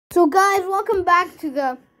So guys, welcome back to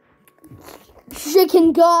the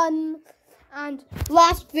chicken gun. And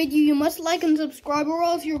last video, you must like and subscribe or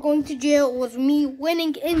else you're going to jail. It was me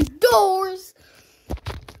winning indoors.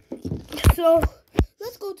 So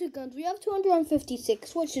let's go to guns. We have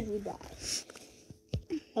 256. What should we buy?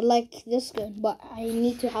 I like this gun, but I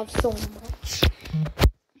need to have so much.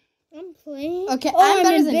 I'm playing. Okay, I'm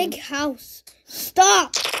better in a than big you. house.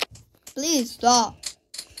 Stop. Please stop.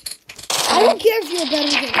 I don't care if you're better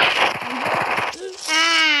than me.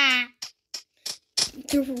 Ah!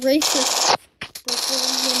 You're racist.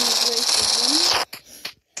 Brazilian racism.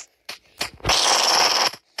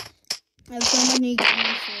 I have so many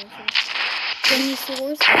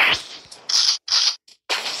Dinosaurs.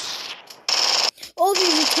 Oh,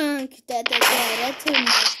 there's a tank. That's a nice one.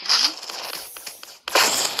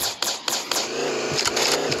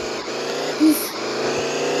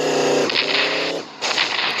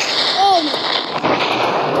 Oh no!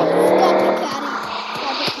 Stop it, Caddy.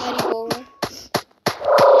 Stop it, Caddy Bowler.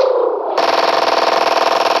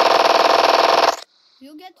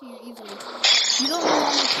 You'll get to you easily. You don't know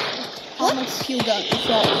how much fuel got the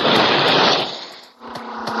shot.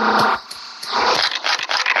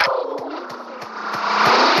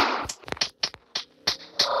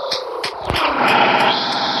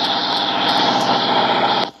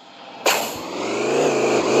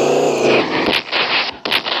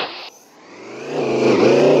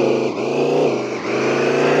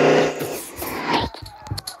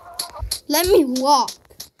 Let me walk.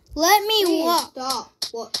 Let me Please walk. stop.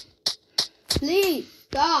 What? Please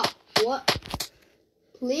stop. What?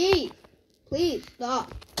 Please. Please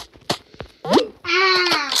stop.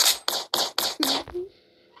 Ah!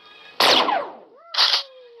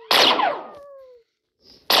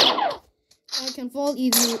 I can fall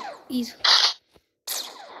easy.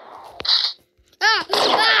 Ah!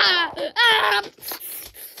 Ah! Ah!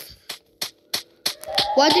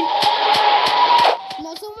 What did?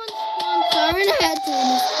 No, someone spawned Siren Head to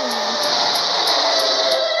the screen.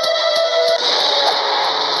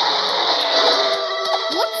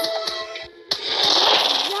 What?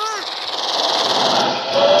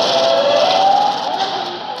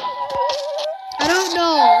 I don't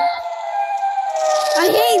know. I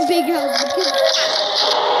hate big houses because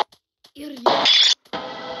idiot.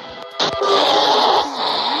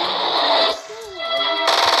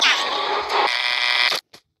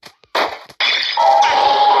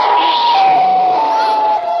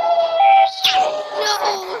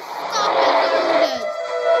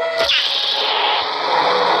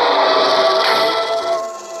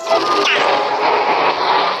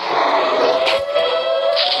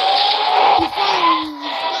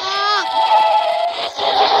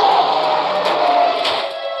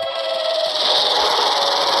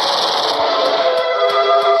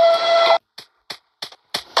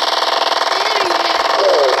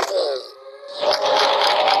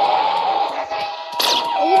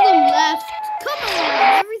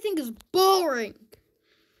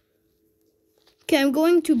 Okay, I'm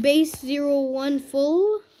going to base 01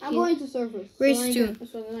 full. I'm going to servers. Race 2.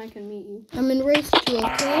 So then I can meet you. I'm in race 2,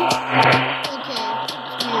 okay? Okay.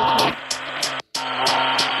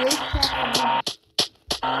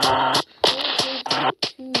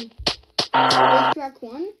 Racetrack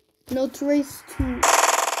 1? No, it's race 2.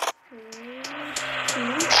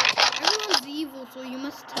 Everyone's evil, so you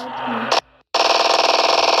must help me.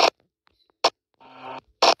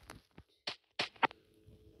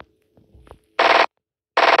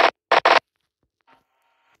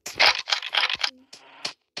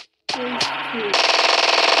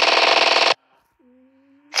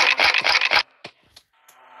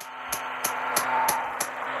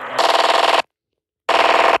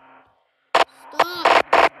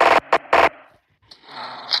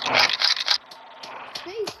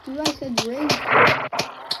 I said race.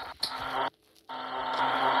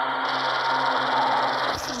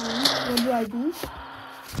 What do I do?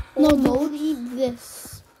 No, delete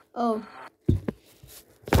this. Oh.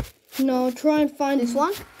 No, try and find This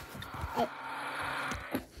one?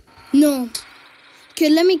 No. Okay,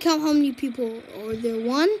 let me count how many people are there.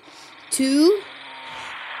 1, 2.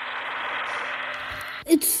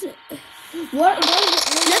 It's. What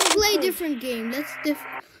Let's play a different game.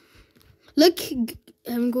 Look,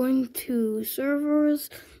 I'm going to servers.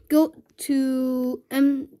 Go to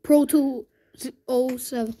Proto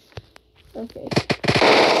 07. Okay.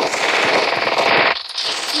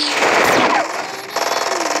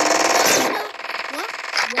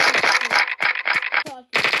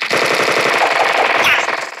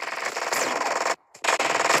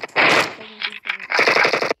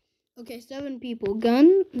 Okay, 7 people.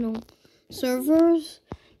 Gun? No. Servers?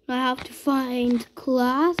 I have to find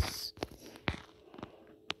class.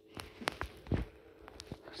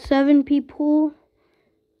 7 people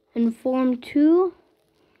in Form 2.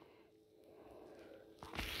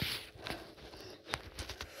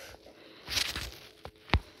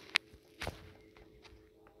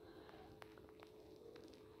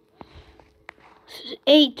 This is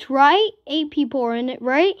 8, right? 8 people are in it,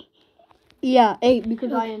 right? Yeah, 8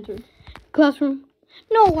 because I entered. Classroom.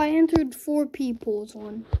 No, I entered 4 people's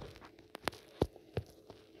one.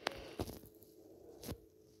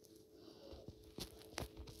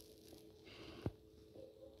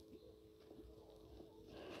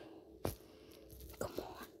 Come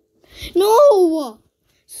on. No!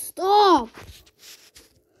 Stop!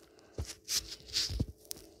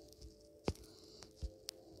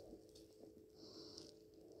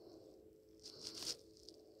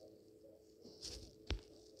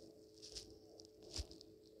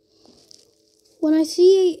 When I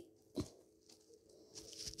see...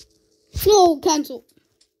 No, cancel.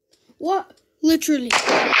 What? Literally.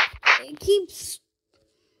 It keeps...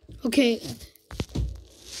 Okay.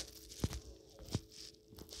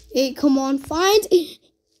 8, come on, find...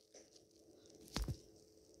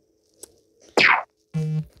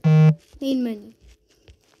 Main menu.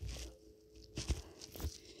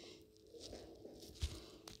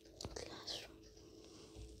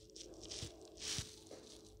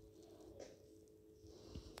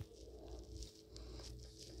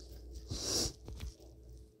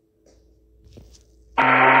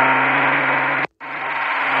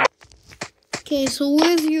 Okay, so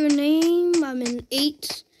where's your name? I'm in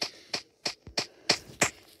 8.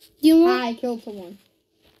 You know what? I killed someone.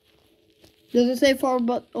 Does it say far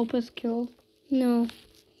but Opus killed? No.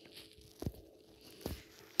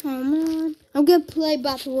 Oh man. I'm gonna play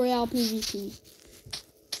Battle Royale PvP.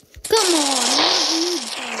 Come on,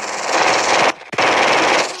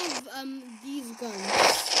 I have these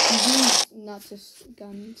guns. These, not just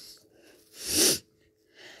guns.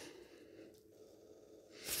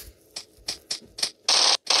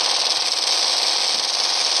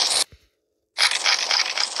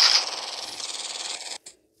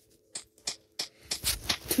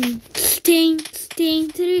 Sting.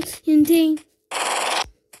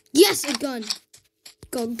 Yes, a gun.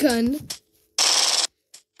 Got gun.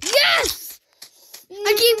 Yes!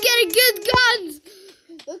 I keep getting good guns.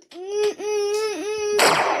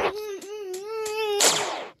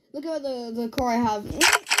 Look at the car I have.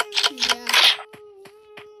 Yeah.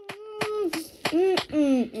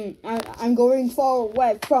 I'm going far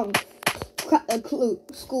away from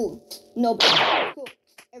school. Nobody hates school.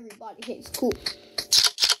 Everybody hates school.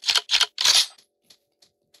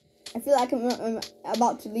 I feel like I'm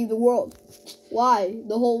about to leave the world. Why?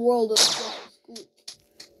 The whole world is just school.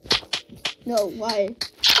 No, why?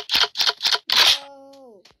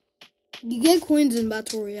 No. You get coins in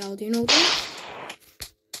Battle Royale, do you know that?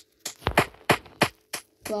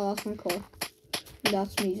 Well, that's my car.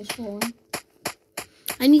 That's me just falling.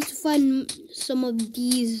 I need to find some of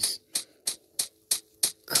these.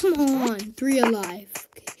 Come on, 3 alive.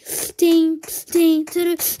 Okay. Sting.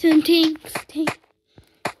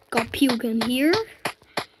 Got puke in here.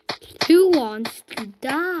 Who wants to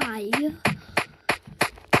die?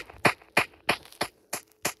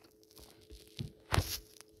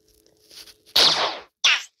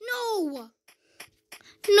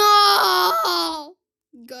 No!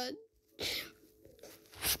 Good.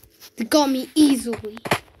 They got me easily.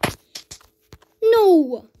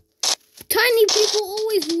 No! Tiny people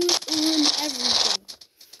always win everything.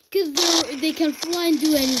 Because they can fly and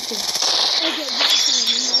do anything. Okay, no,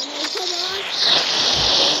 come on.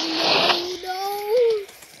 No.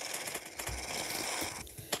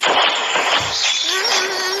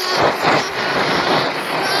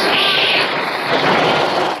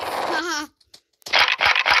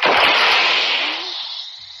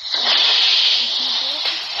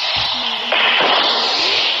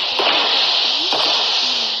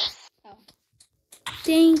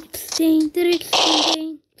 Ding.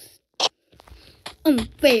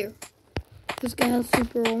 Unfair. This guy has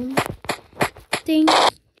super armor. Ding.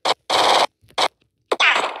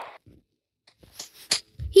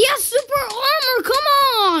 He has super armor. Come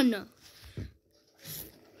on.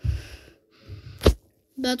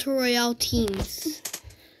 Battle Royale teams.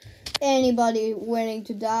 Anybody willing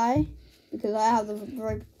to die? Because I have the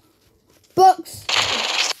right books.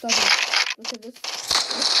 Look at this.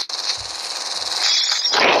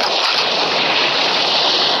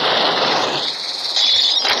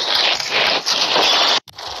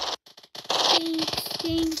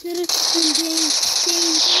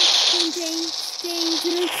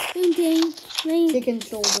 Chicken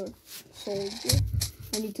shoulder.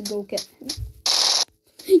 I need to go get him.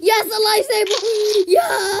 Yes, a lightsaber!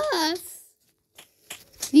 Yes!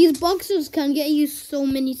 These boxes can get you so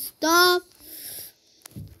many stuff.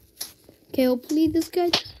 Okay, hopefully this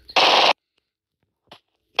guy...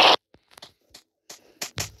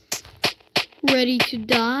 Ready to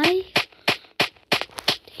die?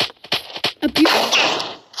 A pew...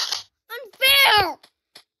 Unfair!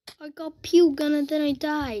 I got pew gun and then I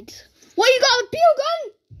died. What, you got a pew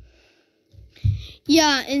gun?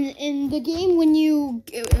 Yeah, in the game when you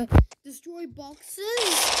destroy boxes,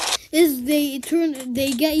 they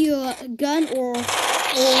get you a gun or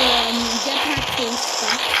jetpack full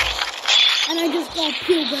stuff, and I just got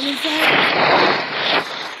pew gun inside.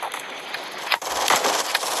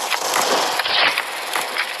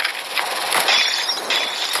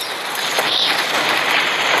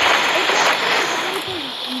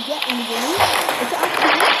 You get in the game. It's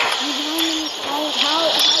actually how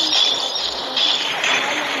long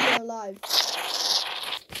you're alive.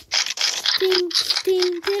 Ding, ding,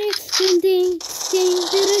 ding, ding, ding, ding,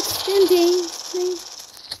 ding, ding, ding.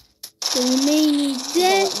 The remaining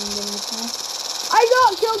dead. I got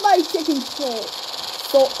killed by a chicken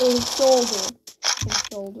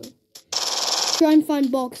shoulder. Try and find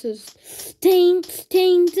boxes. Ding,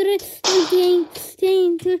 ding, ding, ding, ding,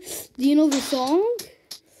 ding. Do you know the song?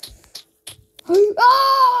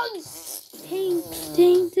 Oh! Ding,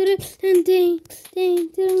 ding, ding, ding, ding, ding,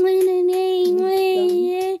 ding.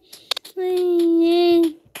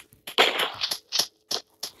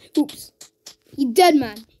 Oops. He dead,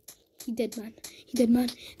 man. He dead, man.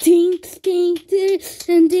 Ding, ding, ding,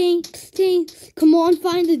 ding, ding, ding. Come on,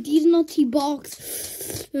 find the D-Nutty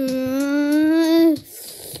box. Ding,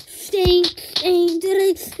 ding,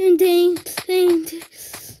 ding, ding, ding,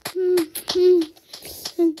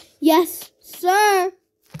 ding. Yes, sir.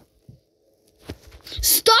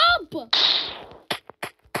 Stop!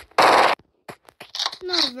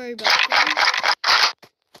 Not a very bad thing.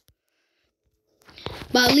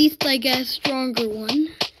 But at least I get a stronger one.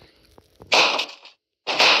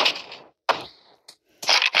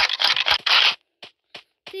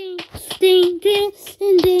 Ding, ding, ding,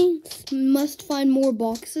 ding, ding. Must find more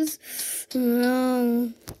boxes.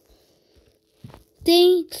 Ding,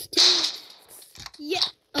 ding. Yeah.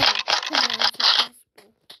 Oh, come on. It's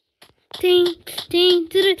impossible. Ding, ding,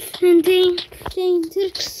 ding, ding, ding, ding,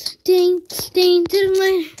 ding, ding,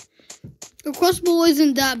 ding. The crossbow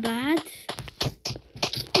isn't that bad.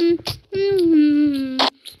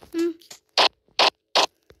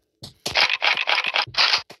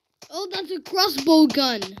 Oh, that's a crossbow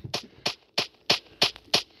gun.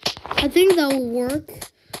 I think that will work.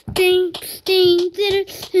 Ding, ding, ding,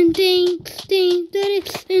 ding, ding, ding,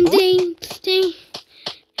 ding, ding, ding.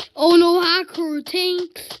 Oh no, hacker, ding,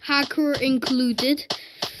 hacker included.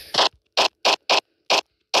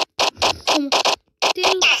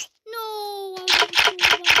 Ding. No,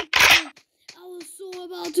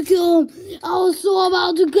 I was so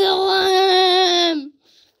about to kill him.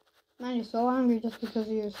 Man, you're so angry just because of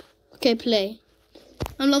yours. Okay, play.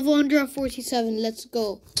 I'm level 147. Let's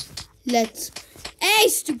go. Hey,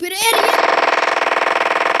 stupid idiot!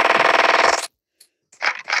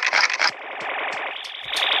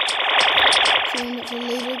 Someone that's a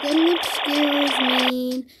laser gun, which scares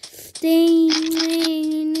me. Ding,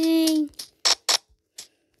 ding, ding.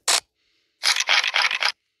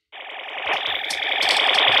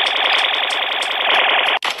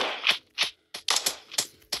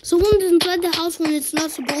 Someone's inside the house when it's not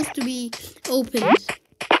supposed to be opened.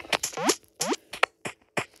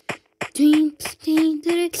 Ding, ding,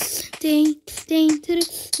 ding, ding, ding,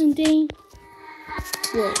 ding, ding.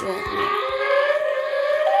 What?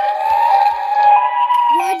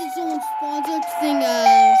 Why did someone spawn such thing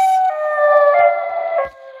as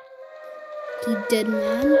the dead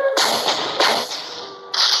man?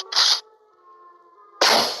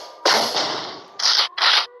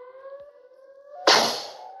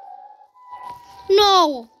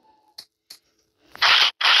 No!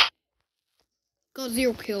 Got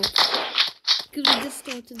 0 kills. Because we just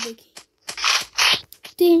started the game.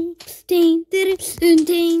 Ding, ding, ding, ding,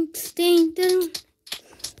 ding, ding, ding.